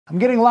I'm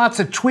getting lots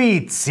of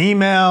tweets,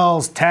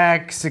 emails,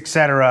 texts,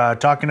 etc.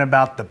 talking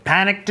about the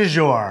panic du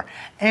jour,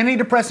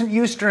 antidepressant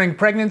use during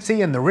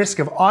pregnancy and the risk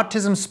of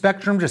autism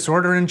spectrum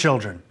disorder in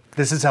children.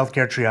 This is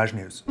Healthcare Triage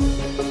News.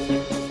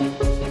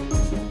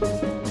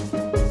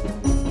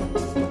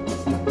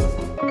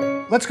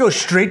 Let's go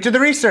straight to the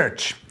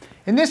research.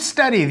 In this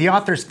study, the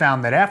authors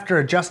found that after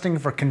adjusting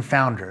for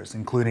confounders,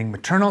 including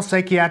maternal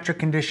psychiatric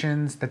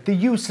conditions, that the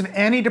use of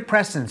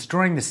antidepressants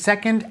during the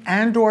second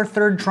and/or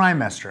third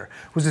trimester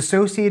was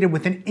associated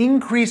with an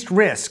increased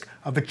risk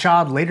of a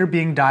child later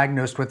being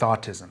diagnosed with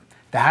autism.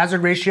 The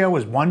hazard ratio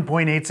was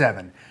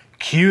 1.87.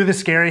 Cue the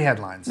scary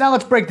headlines. Now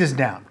let's break this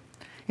down.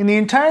 In the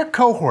entire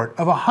cohort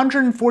of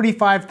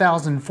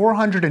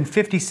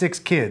 145,456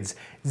 kids,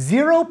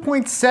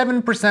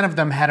 0.7% of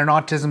them had an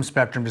autism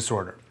spectrum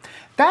disorder.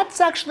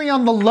 That's actually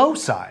on the low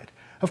side.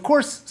 Of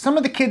course, some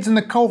of the kids in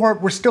the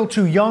cohort were still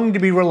too young to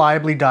be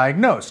reliably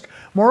diagnosed.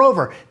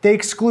 Moreover, they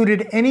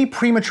excluded any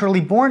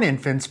prematurely born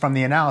infants from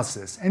the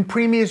analysis, and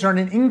preemies are at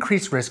an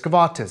increased risk of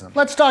autism.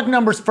 Let's talk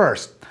numbers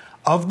first.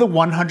 Of the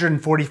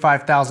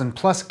 145,000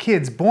 plus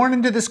kids born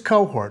into this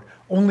cohort,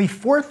 only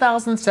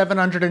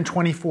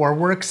 4,724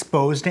 were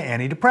exposed to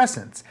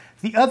antidepressants.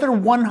 The other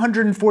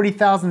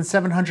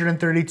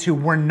 140,732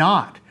 were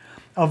not.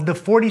 Of the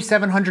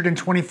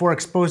 4,724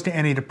 exposed to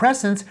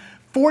antidepressants,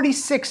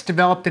 46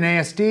 developed an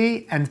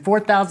ASD and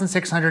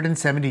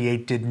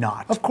 4,678 did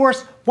not. Of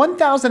course,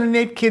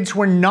 1,008 kids who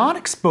were not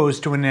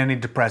exposed to an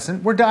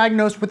antidepressant were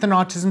diagnosed with an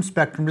autism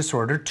spectrum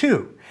disorder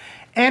too.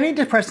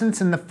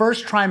 Antidepressants in the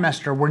first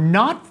trimester were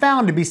not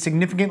found to be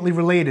significantly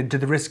related to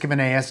the risk of an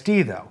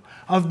ASD though.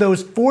 Of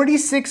those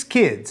 46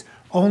 kids,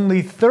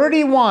 only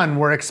 31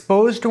 were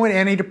exposed to an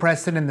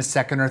antidepressant in the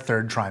second or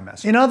third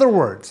trimester. In other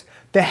words,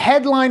 the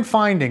headline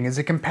finding is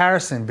a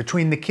comparison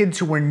between the kids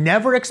who were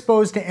never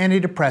exposed to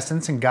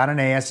antidepressants and got an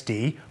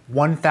ASD,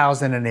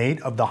 1,008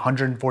 of the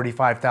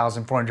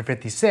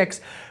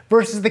 145,456,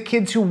 versus the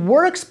kids who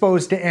were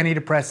exposed to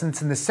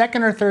antidepressants in the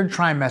second or third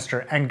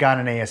trimester and got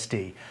an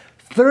ASD,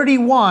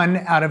 31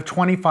 out of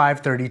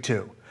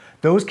 2,532.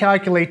 Those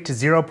calculate to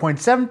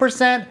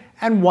 0.7%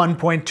 and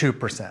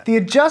 1.2%. The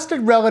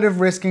adjusted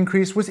relative risk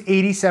increase was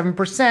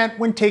 87%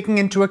 when taking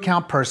into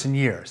account person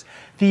years.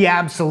 The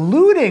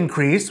absolute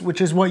increase, which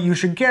is what you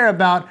should care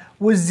about,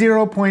 was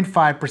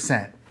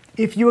 0.5%.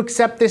 If you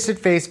accept this at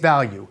face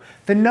value,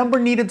 the number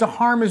needed to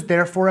harm is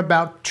therefore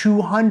about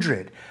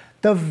 200.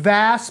 The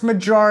vast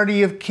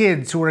majority of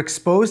kids who were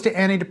exposed to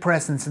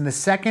antidepressants in the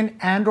second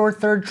and/or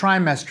third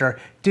trimester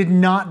did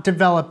not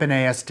develop an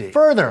ASD.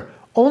 Further,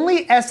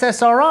 only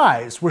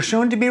SSRIs were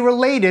shown to be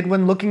related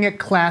when looking at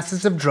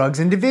classes of drugs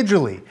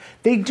individually.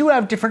 They do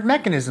have different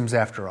mechanisms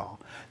after all.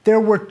 There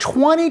were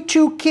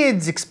 22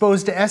 kids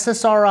exposed to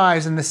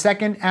SSRIs in the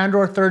second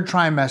and/or third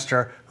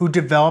trimester who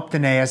developed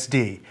an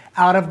ASD,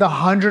 out of the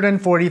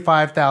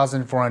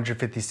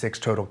 145,456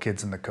 total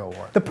kids in the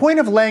cohort. The point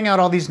of laying out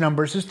all these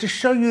numbers is to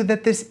show you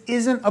that this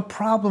isn't a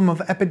problem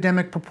of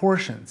epidemic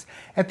proportions.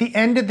 At the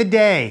end of the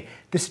day,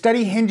 the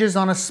study hinges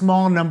on a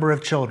small number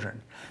of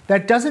children.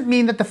 That doesn't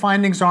mean that the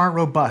findings aren't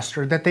robust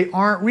or that they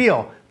aren't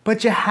real,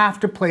 but you have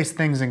to place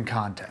things in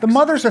context. The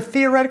mothers are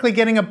theoretically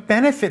getting a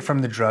benefit from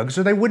the drugs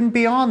or they wouldn't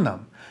be on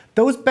them.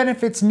 Those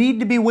benefits need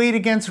to be weighed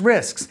against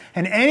risks,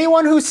 and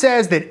anyone who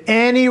says that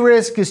any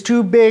risk is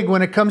too big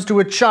when it comes to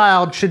a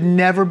child should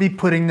never be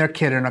putting their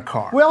kid in a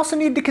car. We also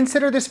need to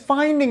consider this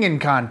finding in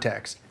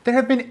context. There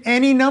have been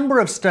any number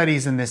of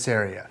studies in this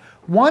area.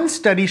 One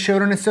study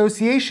showed an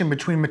association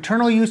between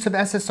maternal use of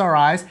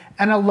SSRIs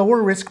and a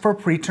lower risk for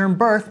preterm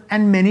birth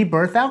and many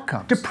birth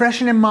outcomes.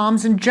 Depression in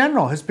moms in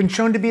general has been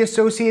shown to be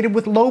associated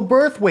with low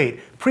birth weight,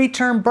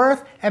 preterm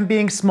birth, and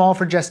being small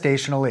for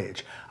gestational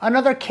age.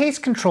 Another case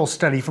control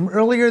study from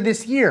earlier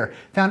this year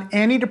found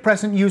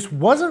antidepressant use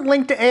wasn't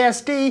linked to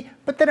ASD,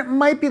 but that it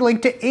might be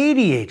linked to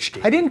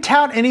ADHD. I didn't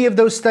tout any of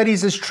those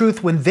studies as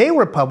truth when they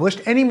were published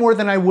any more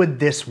than I would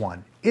this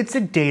one. It's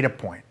a data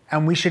point,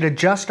 and we should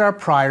adjust our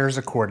priors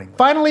accordingly.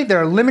 Finally, there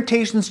are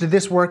limitations to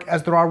this work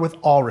as there are with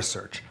all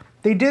research.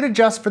 They did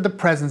adjust for the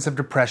presence of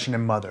depression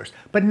in mothers,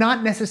 but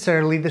not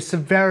necessarily the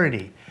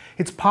severity.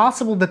 It's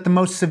possible that the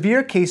most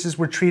severe cases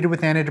were treated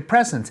with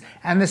antidepressants,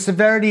 and the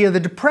severity of the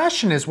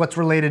depression is what's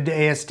related to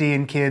ASD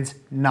in kids,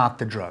 not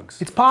the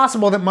drugs. It's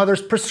possible that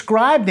mothers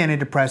prescribed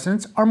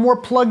antidepressants are more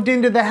plugged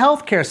into the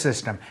healthcare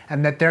system,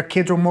 and that their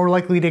kids are more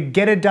likely to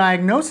get a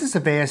diagnosis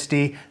of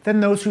ASD than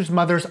those whose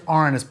mothers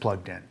aren't as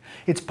plugged in.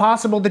 It's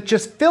possible that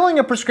just filling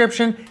a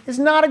prescription is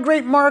not a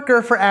great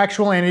marker for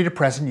actual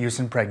antidepressant use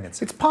in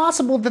pregnancy. It's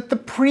possible that the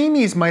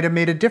preemies might have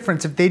made a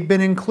difference if they'd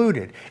been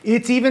included.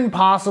 It's even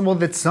possible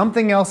that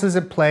something else is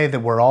at play that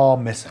we're all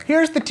missing.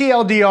 Here's the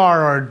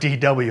TLDR, or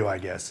DW, I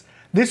guess.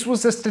 This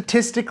was a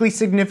statistically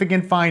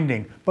significant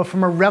finding, but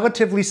from a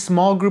relatively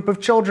small group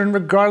of children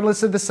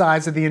regardless of the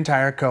size of the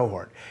entire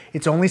cohort.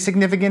 It's only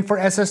significant for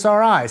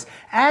SSRIs,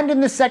 and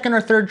in the second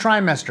or third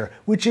trimester,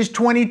 which is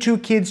 22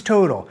 kids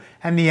total,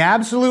 and the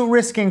absolute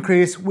risk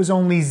increase was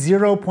only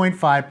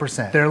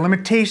 0.5%. There are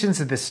limitations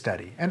to this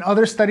study, and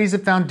other studies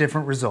have found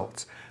different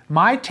results.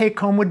 My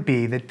take-home would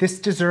be that this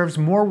deserves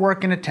more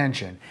work and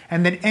attention,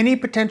 and that any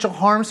potential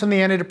harms from the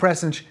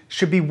antidepressants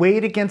should be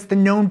weighed against the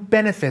known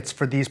benefits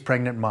for these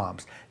pregnant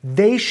moms.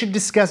 They should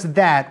discuss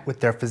that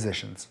with their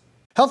physicians.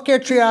 Healthcare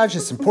Triage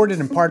is supported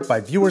in part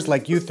by viewers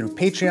like you through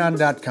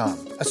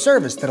Patreon.com, a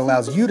service that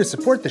allows you to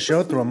support the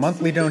show through a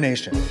monthly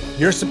donation.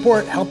 Your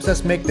support helps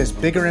us make this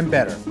bigger and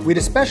better. We'd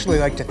especially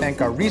like to thank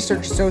our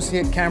research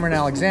associate, Cameron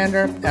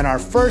Alexander, and our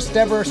first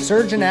ever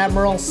Surgeon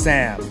Admiral,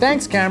 Sam.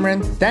 Thanks,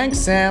 Cameron. Thanks,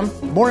 Sam.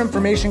 More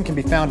information can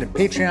be found at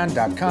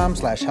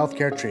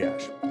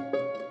patreon.com/healthcaretriage.